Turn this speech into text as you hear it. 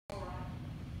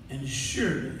and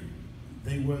surely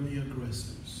they were the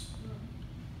aggressors.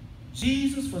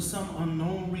 Jesus, for some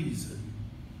unknown reason,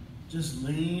 just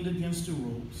leaned against the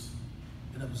ropes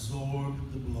and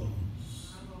absorbed the blows.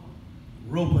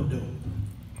 Rope-a-dope.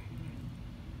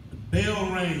 The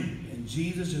bell rang, and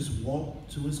Jesus just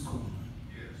walked to his corner,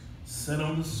 sat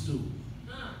on the stool.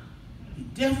 He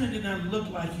definitely did not look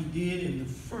like he did in the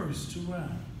first 2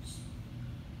 rounds.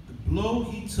 The blow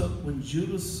he took when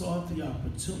Judas sought the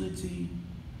opportunity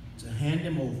to hand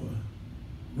him over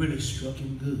really struck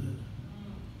him good.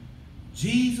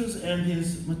 Jesus and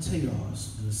his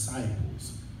Mateos, the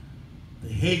disciples, the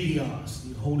Hagios,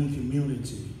 the holy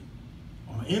community,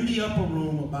 are in the upper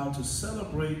room about to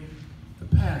celebrate the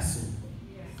Passover.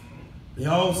 They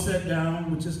all sat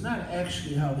down, which is not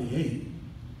actually how they ate.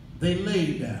 They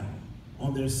laid down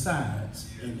on their sides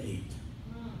and ate.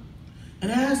 And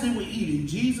as they were eating,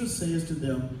 Jesus says to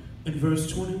them in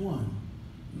verse 21,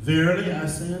 "Verily I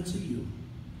say unto you,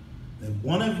 that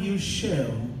one of you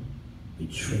shall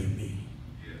betray me."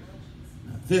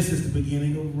 Now this is the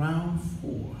beginning of round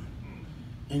 4.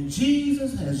 And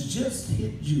Jesus has just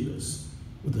hit Judas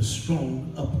with a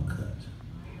strong uppercut.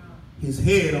 His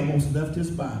head almost left his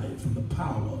body from the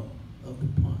power of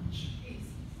the punch.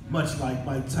 Much like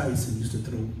Mike Tyson used to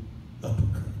throw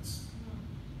uppercuts.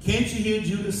 Can't you hear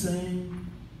Judas saying,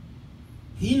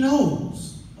 "He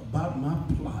knows about my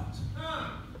plot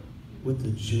with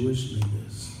the Jewish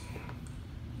leaders"?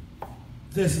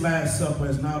 This Last Supper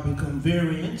has now become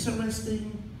very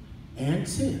interesting and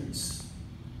tense.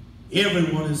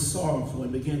 Everyone is sorrowful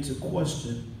and begin to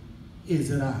question,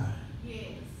 is it I? Yes.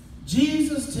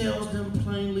 Jesus tells them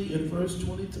plainly in verse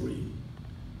 23,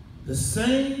 "The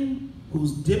same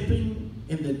who's dipping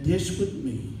in the dish with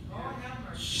me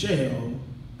shall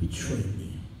betray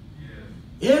me."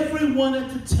 Yes. Everyone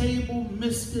at the table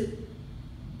missed it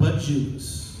but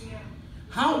Judas. Yeah.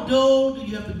 How dull do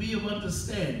you have to be of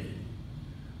understanding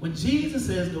when Jesus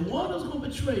says the one who's going to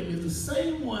betray me is the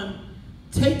same one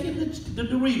taking the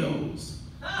Doritos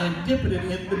and dipping it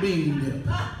in the bean dip?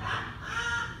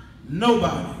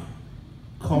 Nobody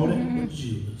caught it but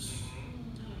Judas.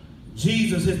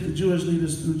 Jesus hit the Jewish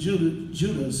leaders through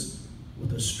Judas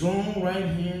with a strong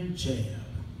right-hand jab.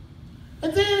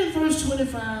 And then in verse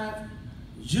 25,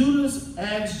 Judas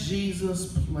asked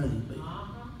Jesus plainly,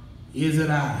 "Is it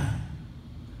I?"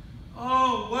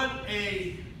 Oh, what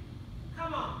a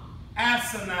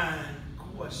asinine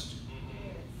question.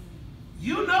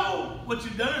 You know what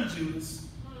you've done, Judas,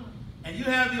 and you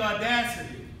have the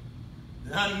audacity,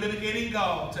 the unmitigating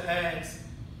gall to ask,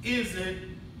 "Is it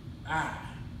I?"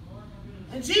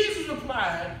 And Jesus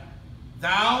replied,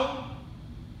 "Thou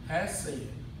hast said."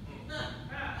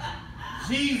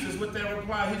 Jesus, with that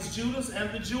reply, hits Judas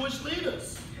and the Jewish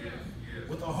leaders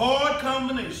with a hard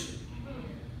combination.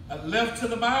 A left to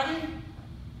the body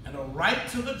and a right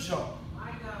to the jaw.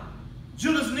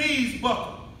 Judas' knees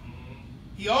buckle.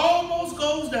 He almost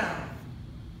goes down.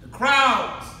 The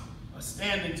crowds are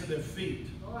standing to their feet.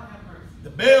 The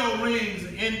bell rings,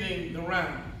 ending the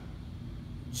round.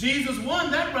 Jesus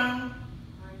won that round.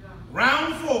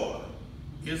 Round 4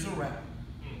 is a wrap.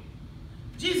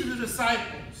 Jesus'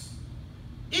 disciples,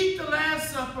 eat the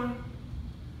Last Supper.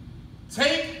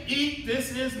 Take, eat,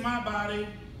 this is my body.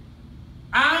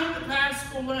 I'm the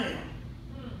Paschal Lamb.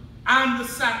 I'm the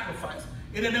sacrifice.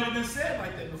 It had never been said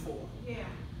like that before. Yeah.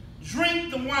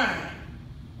 Drink the wine,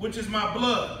 which is my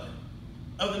blood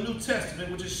of the New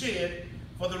Testament, which is shed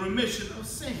for the remission of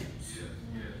sins. Yeah.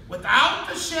 Yeah. Without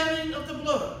the shedding of the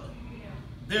blood,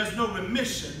 there's no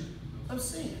remission of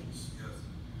sins. Yes.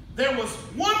 There was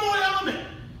one more element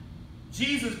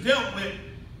Jesus dealt with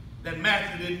that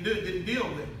Matthew didn't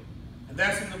deal with, and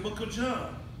that's in the book of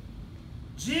John.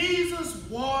 Jesus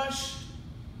washed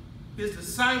his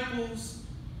disciples'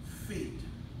 feet.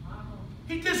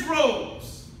 He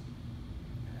disrobes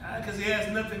because he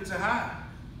has nothing to hide.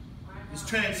 He's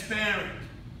transparent.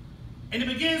 And he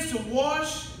begins to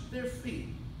wash their feet.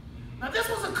 Now this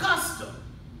was a custom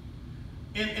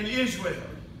in Israel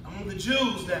among the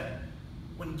Jews that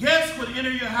when guests would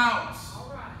enter your house,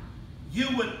 you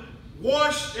would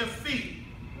wash their feet.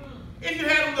 If you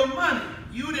had a little money,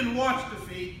 you didn't wash the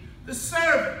feet. The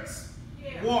servants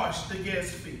washed the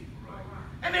guests' feet.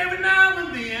 And every now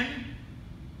and then,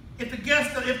 if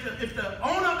the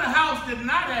owner of the house did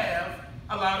not have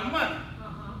a lot of money,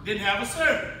 didn't have a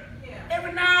servant,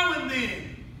 every now and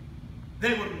then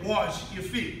they would wash your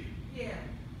feet.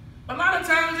 But a lot of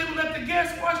times they would let the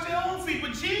guests wash their own feet,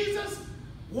 but Jesus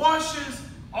washes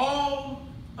all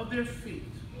of their feet.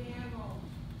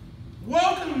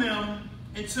 Welcome them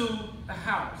into the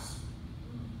house.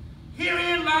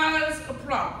 Herein lies a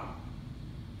problem.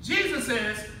 Jesus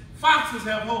says, Foxes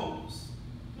have holes.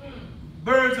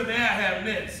 Birds of the air have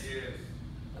nests.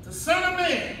 But the Son of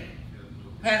Man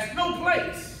has no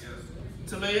place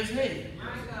to lay his head.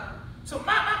 So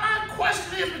my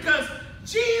question is, because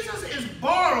Jesus is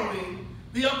borrowing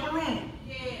the upper room,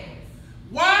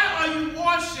 why are you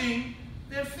washing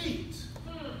their feet?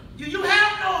 You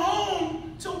have no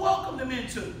home to welcome them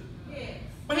into.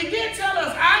 But he did tell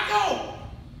us, I go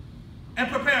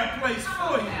and prepare a place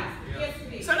for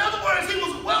you. So in other words, he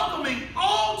was welcoming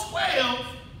all 12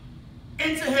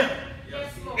 into heaven.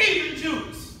 Even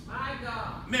Judas.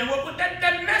 Man,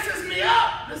 that messes me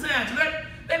up, Miss Angela.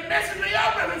 That messes me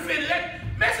up, Reverend Finney. That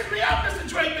messes me up, Mr.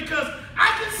 Drake, because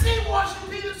I can see washing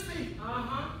Peter's feet.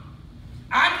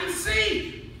 I can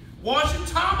see washing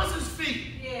Thomas's feet.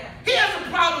 He has a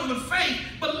problem with faith,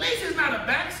 but at least he's not a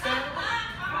backstabber.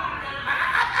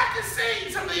 I can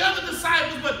see some of the other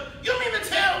disciples, but you mean to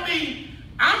tell me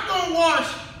I'm going to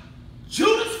wash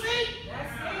Judas' feet?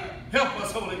 Help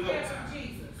us, Holy Ghost.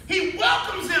 He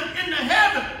welcomes him into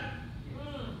heaven.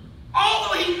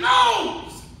 Although he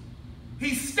knows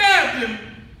he stabbed him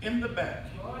in the back.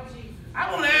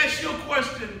 I want to ask you a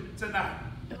question tonight.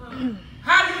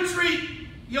 How do you treat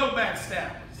your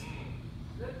backstabbers?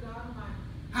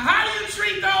 How do you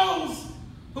treat those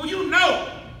who you know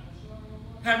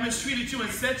have mistreated you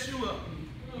and set you up?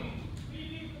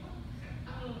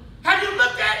 Have you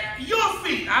looked at your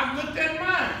feet? I've looked at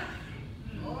mine.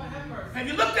 Have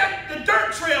you looked at the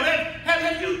dirt trail?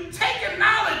 Have you taken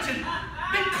knowledge and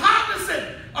been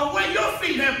cognizant of where your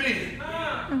feet have been?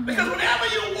 Because whenever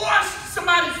you wash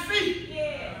somebody's feet,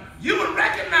 you would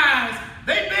recognize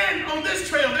they've been on this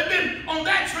trail, they've been on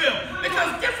that trail,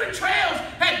 because different trails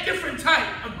had different type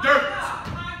of dirt.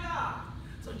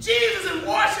 So Jesus in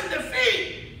washing their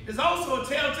feet is also a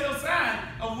telltale sign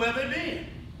of where they've been.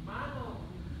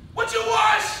 Would you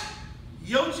wash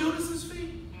your Judas's feet?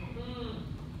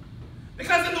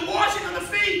 Because in the washing of the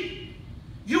feet,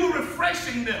 you were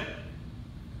refreshing them.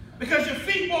 Because your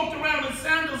feet walked around in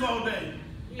sandals all day,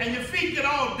 and your feet get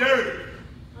all dirty.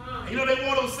 And you know they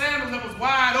wore those sandals that was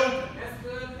wide open.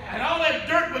 And all that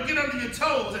dirt would get under your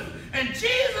toes. And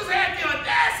Jesus had the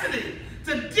audacity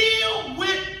to deal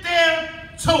with their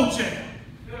toe jam.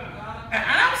 And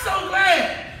I'm so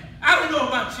glad, I don't know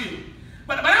about you,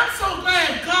 but I'm so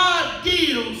glad God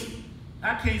deals,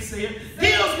 I can't say it,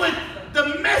 deals with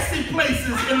the messy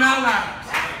places in our lives.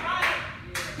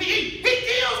 He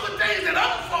deals with things that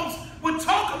other folks would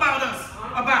talk about us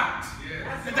about.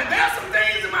 There are some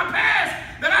things in my past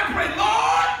that I pray,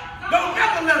 Lord, don't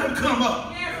never let them come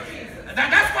up.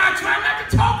 That's why I try not to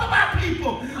talk about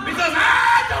people, because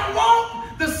I don't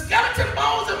want the skeleton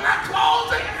bones in my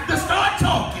closet to start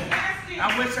talking. I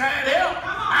wish I had help.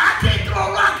 I can't throw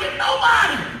a rock at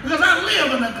nobody because I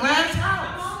live in a glass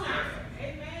house.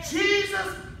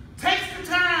 Jesus takes the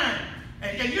time.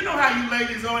 And you know how you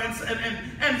ladies are,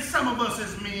 and some of us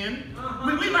as men,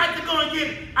 we like to go and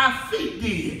get our feet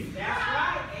did. That's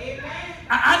right. Amen.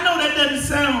 I know that doesn't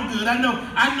sound good. I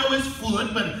know it's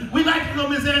foot, but we like to go,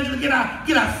 Miss Angela,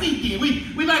 get our feet did.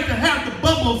 We like to have the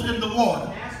bubbles in the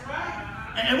water. That's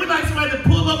right. And we like somebody to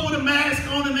pull up with a mask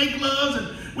on and their gloves,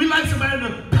 and we like somebody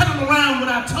to pedal around with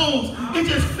our toes. It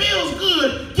just feels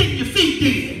good getting your feet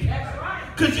did. That's right.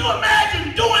 Could you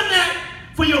imagine doing that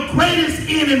for your greatest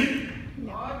enemy?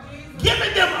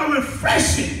 Giving them a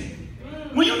refreshing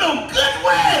when you know good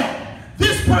well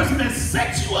this person has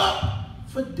set you up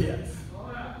for death.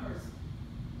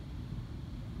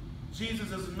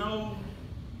 Jesus is no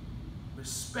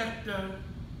respecter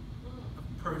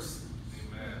of persons.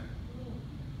 Amen.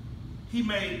 He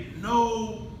made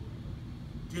no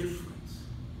difference.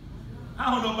 I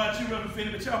don't know about you, Reverend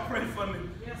Finney, but y'all pray for me.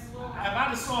 Yes, Lord. If I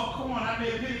just saw a corn, I may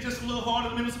have hit it just a little harder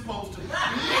than it was supposed to.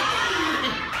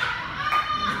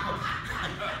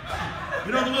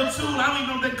 You know the little tool, I don't even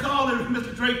know what they call it,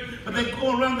 Mr. Drake, but they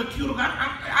go around the cuticle.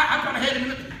 I kind of had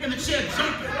him in the chair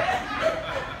jumping.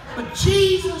 But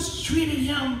Jesus treated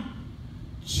him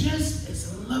just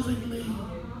as lovingly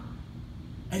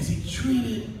as he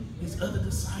treated his other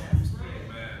disciples.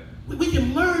 We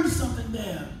can learn something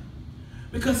there.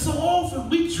 Because so often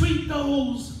we treat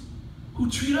those who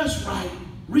treat us right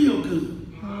real good.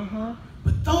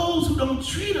 But those who don't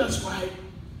treat us right,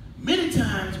 many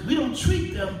times we don't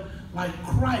treat them like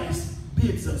Christ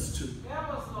bids us to.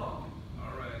 All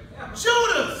right.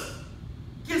 Judas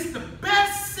gets the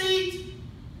best seat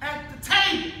at the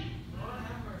table.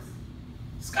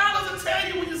 Scholars will tell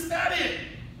you when you study it.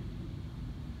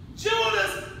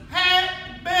 Judas had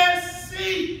the best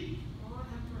seat,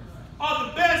 or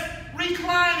the best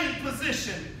reclining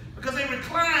position, because they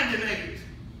reclined and ate.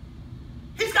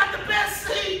 He's got the best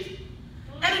seat,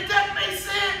 and it doesn't make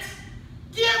sense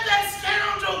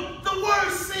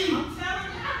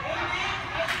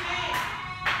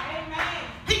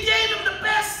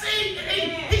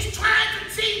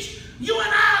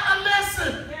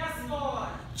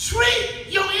treat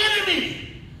your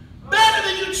enemy better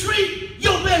than you treat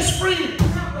your best friend.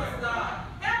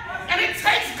 And it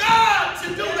takes God to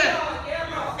do that.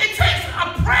 It takes a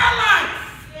prayer life.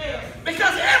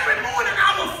 Because every morning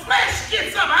our flesh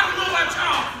gets up. I don't know about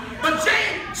y'all, but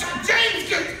James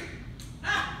gets.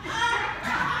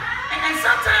 And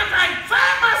sometimes I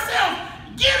find myself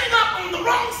getting up on the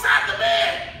wrong side of the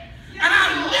bed. And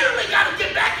I literally got to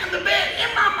get back in the bed in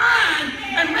my mind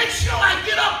and make sure I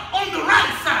get up on the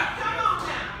right side.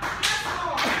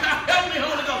 Help me,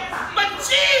 Holy Ghost. But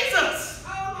Jesus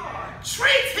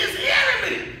treats his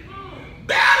enemy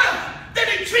better than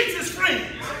he treats his friends.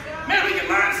 Man, we can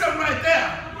learn something right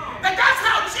there. That's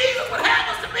how Jesus would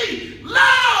have us to be.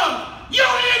 Love your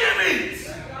enemies.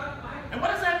 And what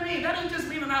does that mean? That doesn't just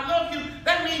mean that I love you.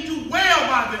 That means do well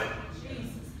by them.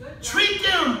 Treat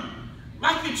them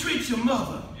like you treat your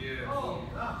mother.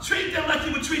 Treat them like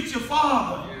you would treat your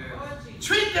father.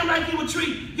 Treat them like you would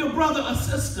treat your brother or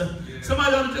sister.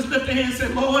 Somebody ought to just lift their hand and say,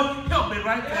 Lord, help me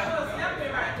right there.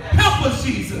 Help us,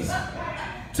 Jesus,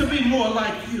 to be more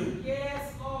like you.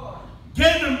 Yes, Lord.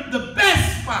 Gave him the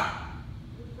best spot.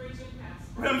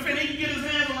 Reverend Finn, he can get his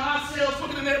hands on ourselves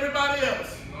quicker than everybody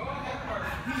else.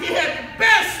 He had the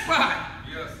best spot.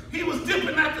 He was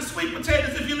dipping out the sweet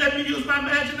potatoes, if you let me use my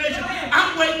imagination.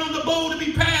 I'm waiting on the bowl to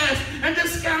be passed, and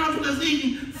this scoundrel is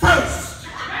eating first.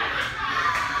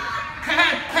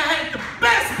 Had the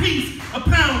best piece of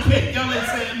pound cake. Y'all ain't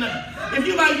saying nothing. If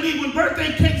you like me, when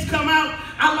birthday cakes come out,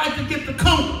 I like to get the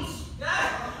cones.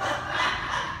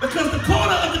 Because the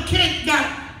corner of the cake got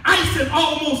icing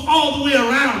almost all the way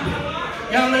around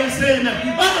it. Y'all ain't saying nothing.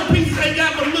 Other pieces ain't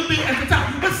got but a little bit at the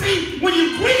top. But see, when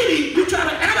you're greedy, you try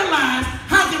to analyze,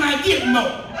 how can I get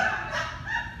more?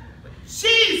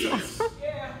 Jesus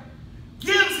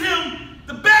gives him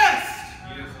the best,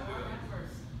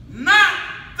 not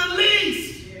the least.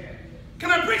 Can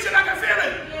I preach it like I feel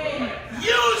it?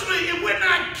 Usually, if we're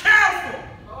not careful,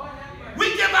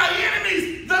 we give our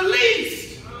enemies the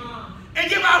least and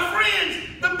give our friends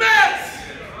the best.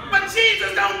 But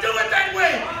Jesus don't do it that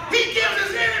way. He gives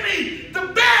his enemy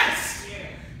the best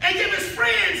and gives his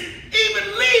friends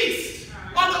even least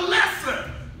or the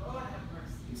lesser.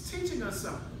 He's teaching us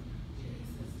something.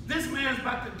 This man's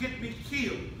about to get me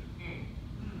killed,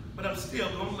 but I'm still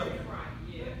going to love him.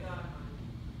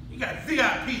 You got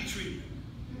VIP treatment.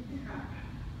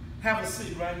 Have a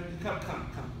seat, right? Come.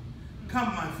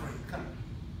 Come, my friend, come.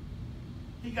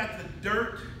 He got the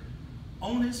dirt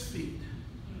on his feet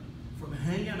from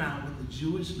hanging out with the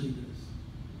Jewish leaders,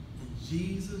 and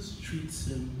Jesus treats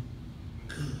him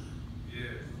good.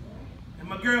 Yeah. And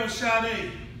my girl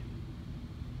Sade,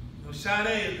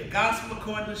 Sade is the gospel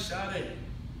according to Sade.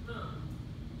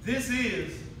 This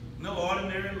is no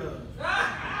ordinary love.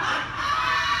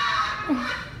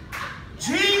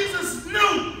 Jesus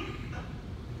knew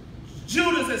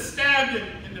Judas had stabbed him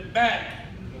in the back.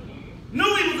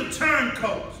 Knew he was a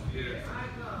turncoat.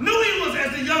 Knew he was,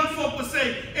 as the young folk would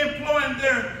say, employing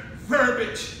their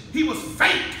verbiage, he was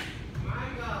fake.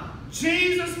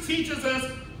 Jesus teaches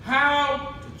us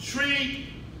how to treat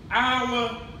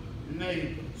our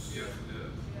neighbors. Yes, it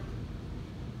does.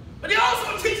 But he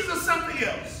also teaches us something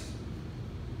else.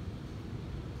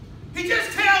 He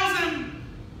just tells him,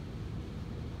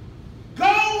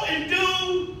 go and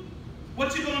do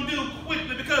what you're going to do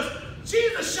quickly, because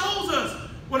Jesus shows us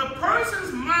when a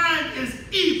person's mind is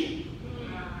evil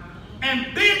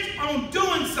and bent on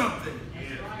doing something,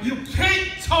 you can't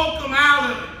talk them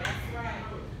out of it.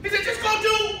 He said, just go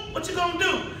do what you're going to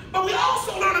do. But we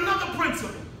also learn another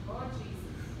principle.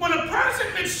 When a person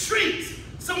mistreats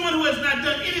someone who has not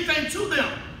done anything to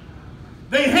them,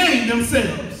 they hang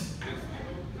themselves.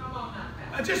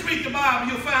 Just read the Bible,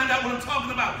 you'll find out what I'm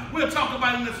talking about. We'll talk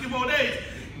about it in a few more days.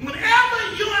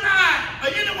 Whenever you and I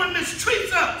or anyone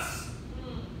mistreats us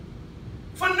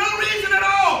for no reason at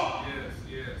all,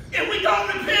 if we don't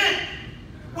repent,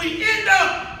 we end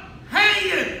up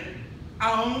hanging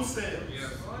our own selves.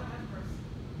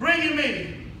 Bringing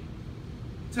me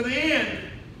to the end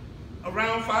of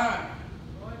round 5.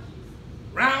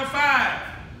 Round 5,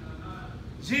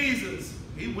 Jesus,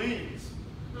 he wins.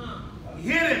 He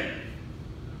hit him.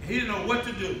 He didn't know what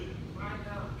to do.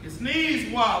 His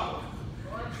knees wobbled.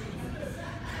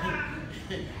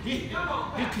 He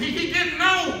didn't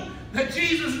know that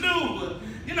Jesus knew.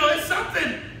 You know, it's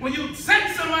something when you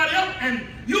set somebody up and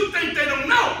you think they don't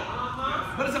know.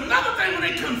 But it's another thing when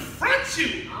they confront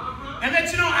you and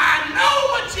that you know, I know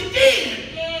what you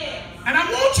did. And I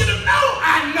want you to know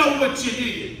I know what you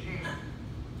did.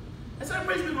 And so that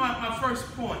brings me to my first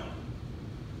point.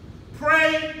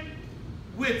 Pray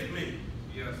with me.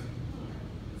 Yes.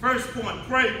 First point,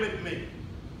 pray with me.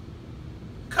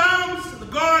 Come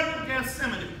Garden of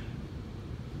Gethsemane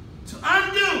to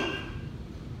undo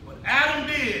what Adam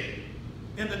did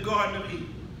in the Garden of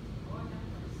Eden.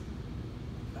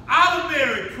 The olive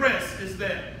berry press is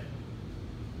there.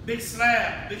 Big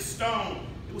slab, big stone.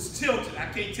 It was tilted. I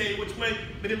can't tell you which way,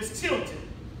 but it was tilted.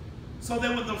 So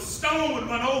that when the stone would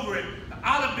run over it, the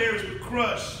olive berries would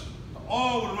crush, the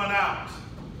oil would run out.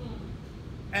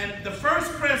 And the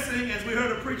first pressing, as we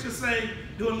heard a preacher say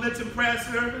during Lenten prayer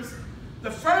service,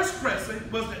 the first pressing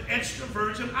was the extra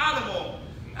virgin olive oil.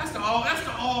 That's the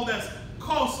oil that's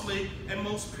costly and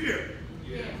most pure.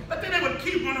 Yeah. But then they would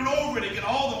keep running over it and get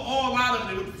all the oil out of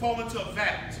it. It would fall into a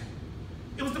vat.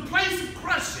 It was the place of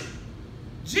crushing.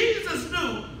 Jesus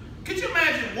knew. Could you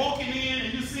imagine walking in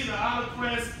and you see the olive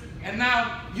press, and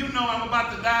now you know I'm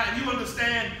about to die, and you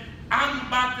understand I'm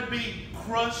about to be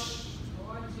crushed.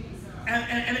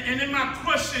 And in my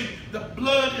crushing, the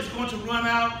blood is going to run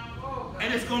out,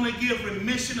 and it's going to give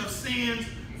remission of sins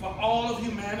for all of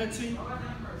humanity.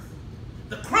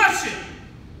 The crushing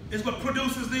is what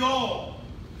produces the oil.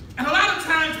 And a lot of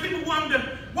times people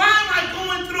wonder, why am I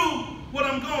going through what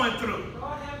I'm going through?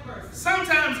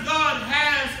 Sometimes God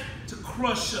has to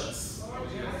crush us.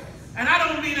 And I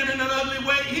don't mean it in an ugly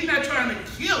way. He's not trying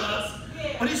to kill us,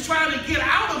 but he's trying to get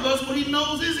out of us what he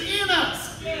knows is in us.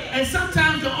 And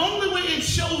sometimes the only way it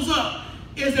shows up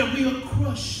is that we are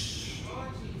crushed.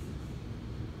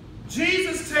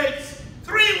 Jesus takes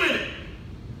 3 with him.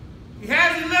 He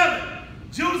has 11.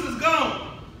 Judas is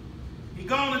gone. He's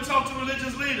gone to talk to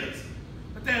religious leaders.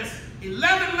 But there's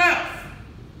 11 left.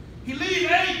 He leaves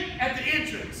 8 at the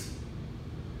entrance.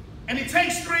 And he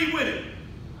takes 3 with him.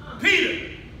 Peter,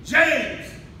 James,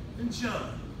 and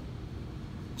John.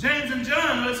 James and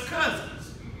John are his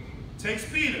cousins.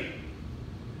 Takes Peter.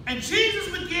 And Jesus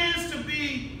begins to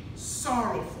be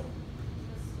sorrowful.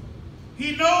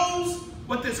 He knows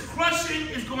what this crushing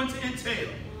is going to entail.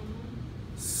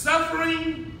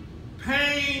 Suffering,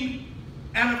 pain,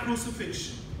 and a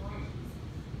crucifixion.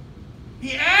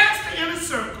 He asked the inner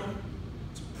circle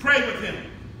to pray with him.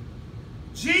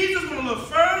 Jesus went a little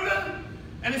further,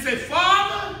 and he said,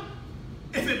 Father,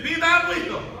 if it be thy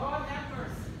will,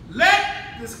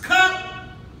 let this cup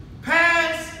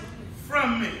pass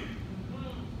from me.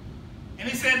 And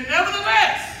he said,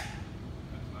 nevertheless,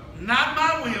 not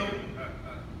my will, but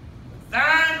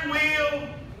thine will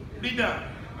be done.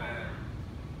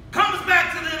 Comes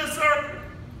back to the inner circle,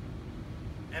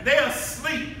 and they are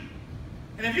asleep.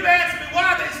 And if you ask me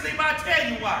why they sleep, I'll tell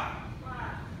you why.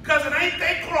 Because it ain't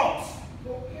their cross.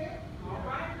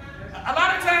 A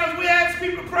lot of times we ask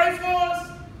people to pray for us,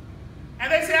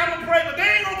 and they say, I'm going to pray, but they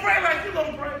ain't going to pray like you're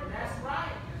going to pray. That's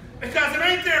right. Because it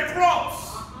ain't their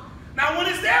cross. Now, when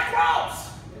it's their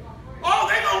cross, oh,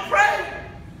 they're going to pray.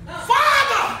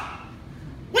 Father,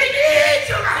 we need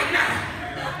you right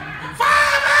now.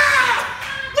 Father,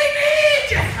 we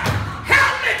need you.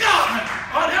 Help me, God.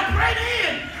 Oh, they'll pray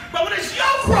then. But when it's your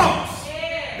cross,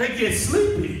 they get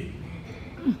sleepy.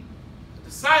 The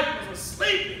disciples are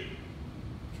sleeping.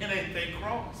 It ain't their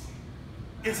cross.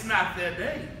 It's not their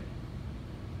day.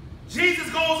 Jesus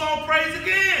goes on, prays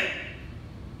again.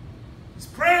 He's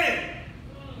praying.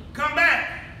 Come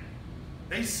back.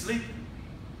 They sleeping.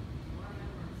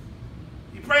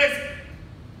 He prays,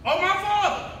 oh my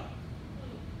Father,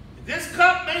 this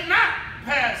cup may not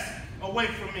pass away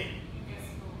from me,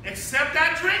 except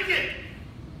I drink it.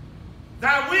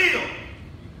 Thy will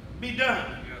be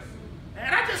done.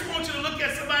 And I just want you to look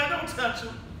at somebody, don't touch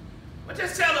them, but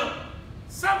just tell them,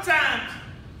 sometimes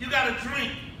you got to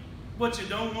drink what you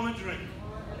don't want to drink.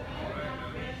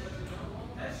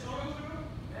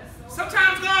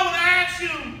 Sometimes God will ask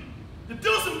you to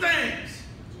do some things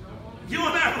you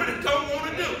and I really don't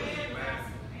want to do.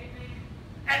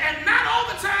 And not all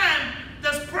the time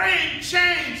does praying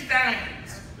change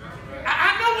things.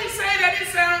 I know we say that it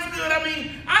sounds good. I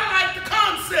mean, I like the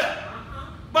concept.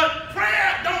 But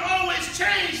prayer don't always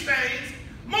change things.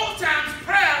 Most times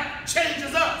prayer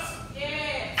changes us.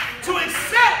 To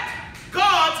accept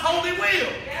God's holy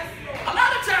will. A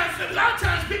lot of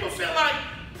times people feel like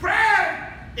prayer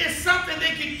is something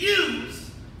they can use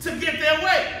to get their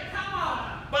way.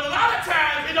 But a lot of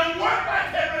times it don't work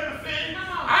like that in the thing.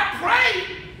 I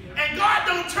pray and God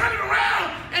don't turn it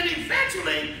around, and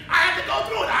eventually I have to go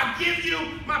through it. I'll give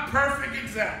you my perfect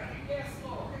example.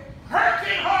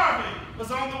 Hurricane Harvey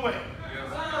was on the way.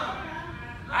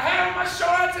 I had on my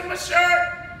shorts and my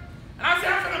shirt, and I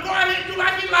said, I'm going to go out here and do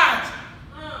like Elijah.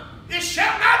 It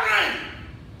shall not rain.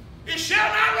 It shall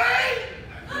not rain,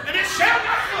 and it shall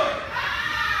not flood.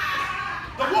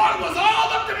 The water was all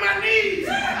up to my knees.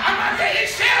 I'm like, hey, it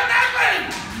shall not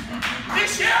rain. It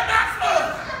shall not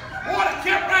flood. Water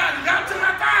kept rising, got to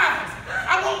my thighs. I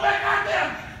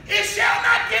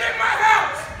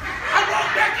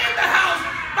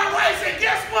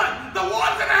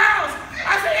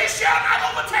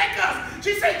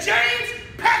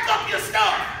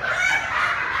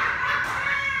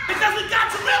got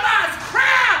to realize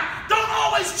prayer don't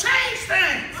always change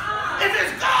things. If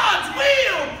it's God's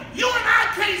will, you and I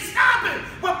can't stop it.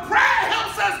 But prayer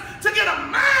helps us to get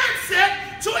a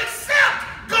mindset to accept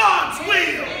God's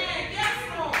will. Yes,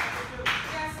 Lord.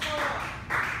 Yes, Lord.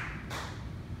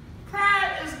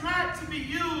 Prayer is not to be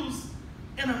used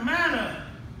in a manner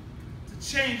to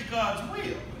change God's will.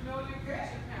 You know you're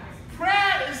Christian, Pastor.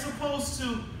 Prayer is supposed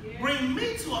to bring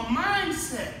me to a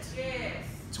mindset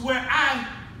to where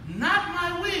not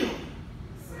my will,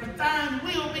 but thine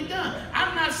will be done.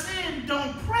 I'm not saying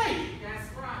don't pray.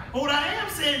 That's right. But what I am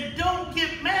saying, don't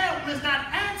get mad when it's not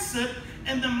answered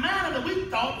in the manner that we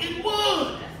thought it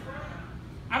would. That's right.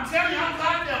 I'm telling you, I was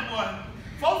out there, boy.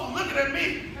 Folks were looking at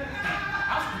me.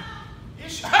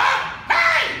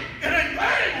 Hey! It ain't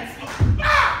gonna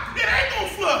flood. It ain't gonna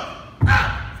flood.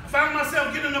 I found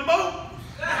myself getting in the boat.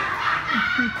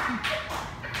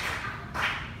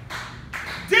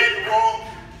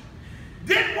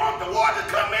 Didn't want the water to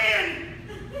come in,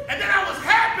 and then I was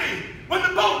happy when the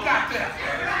boat got there.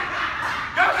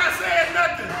 Y'all not saying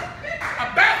nothing. A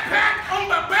backpack on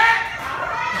my back.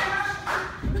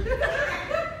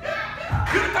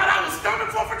 You'd have thought I was stomach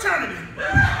for fraternity.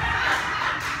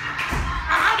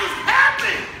 I was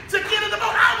happy to get in the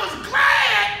boat. I was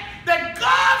glad that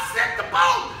God sent the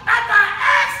boat after I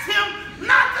asked him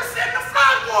not to send the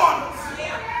floodwaters.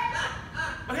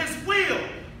 But his will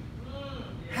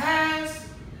has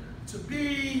to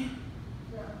be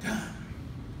done.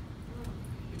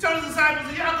 He told his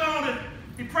disciples, y'all going to,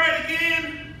 he prayed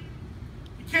again.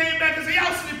 He came back and said,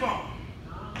 y'all sleep on.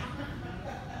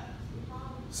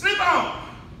 Sleep on.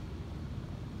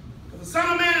 Because the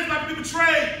Son of Man is about to be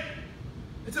betrayed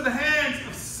into the hands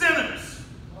of sinners.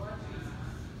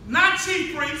 Not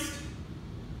chief priests,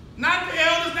 not the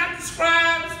elders, not the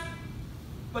scribes,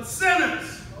 but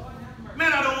sinners.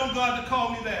 Man, I don't want God to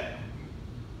call me that.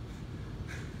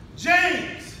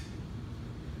 James,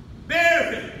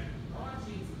 Barry,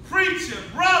 preacher,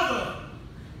 brother,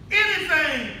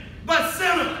 anything but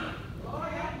sinner.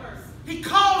 He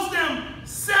calls them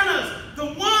sinners, the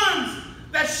ones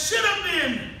that should have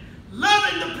been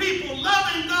loving the people,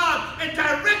 loving God, and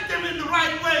direct them in the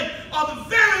right way, are the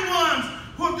very ones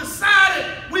who have decided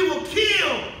we will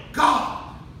kill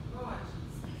God.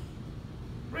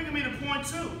 Bringing me to point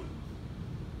 2.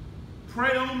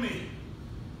 Pray on me.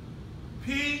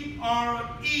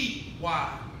 P-R-E-Y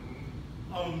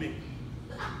on me.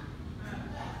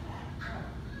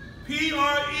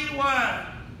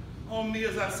 P-R-E-Y on me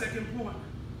is our second point.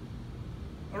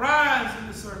 Arise in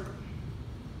the circle.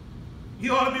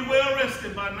 You ought to be well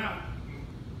rested by now.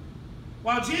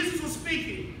 While Jesus was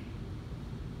speaking,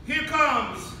 here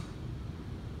comes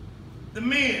the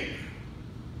men.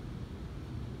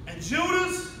 And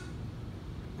Judas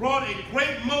brought a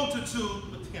great multitude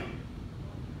with him.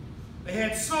 They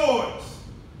had swords.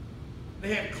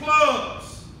 They had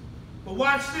clubs. But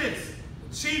watch this.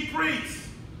 The chief priests,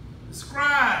 the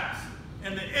scribes,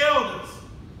 and the elders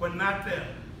were not there.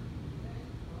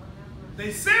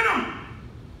 They sent them,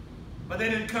 but they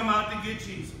didn't come out to get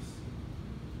Jesus.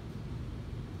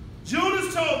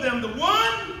 Judas told them, the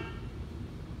one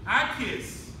I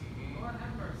kiss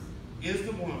is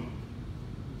the one.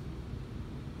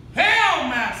 Hail,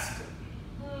 Master.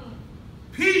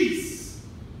 Peace,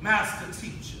 Master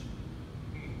Teacher.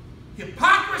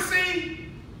 Hypocrisy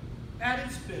at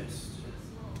its best.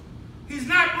 He's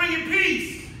not bringing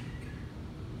peace.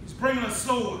 He's bringing a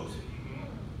sword.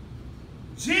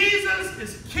 Jesus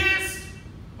is kissed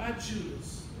by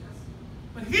Judas.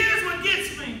 But here's what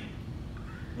gets me.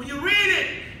 When you read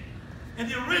it in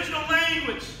the original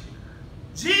language,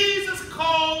 Jesus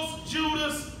calls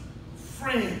Judas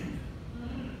friend.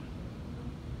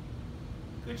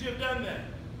 Could you have done that?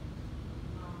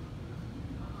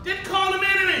 Didn't call him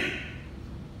enemy.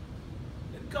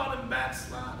 Didn't call him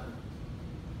backslider.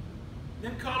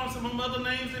 Didn't call him some other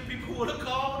names that people would have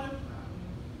called him.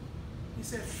 He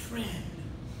said friend.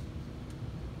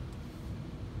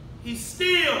 He's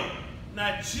still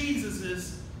not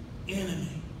Jesus'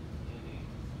 enemy.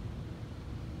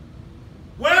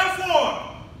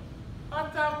 Wherefore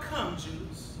art thou come,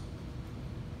 Judas?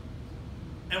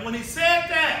 And when he said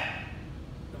that,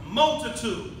 the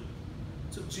multitude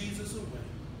took Jesus away.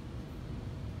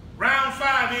 Round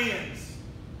 5 ends.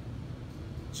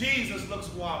 Jesus looks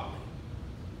wobbly.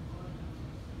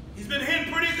 He's been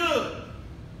hit pretty good.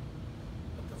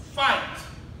 But the fight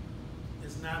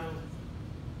is not over.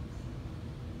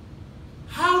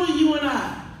 How do you and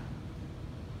I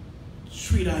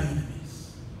treat our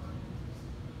enemies?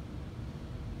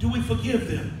 Do we forgive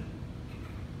them?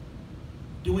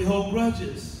 Do we hold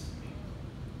grudges?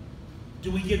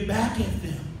 Do we get back at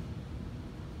them?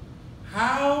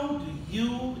 How do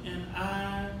you and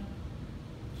I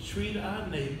treat our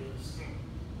neighbors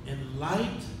in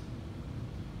light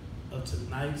of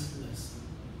tonight's lesson?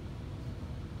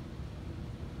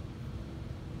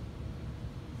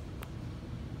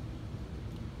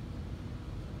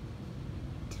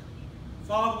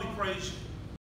 Father, we praise you.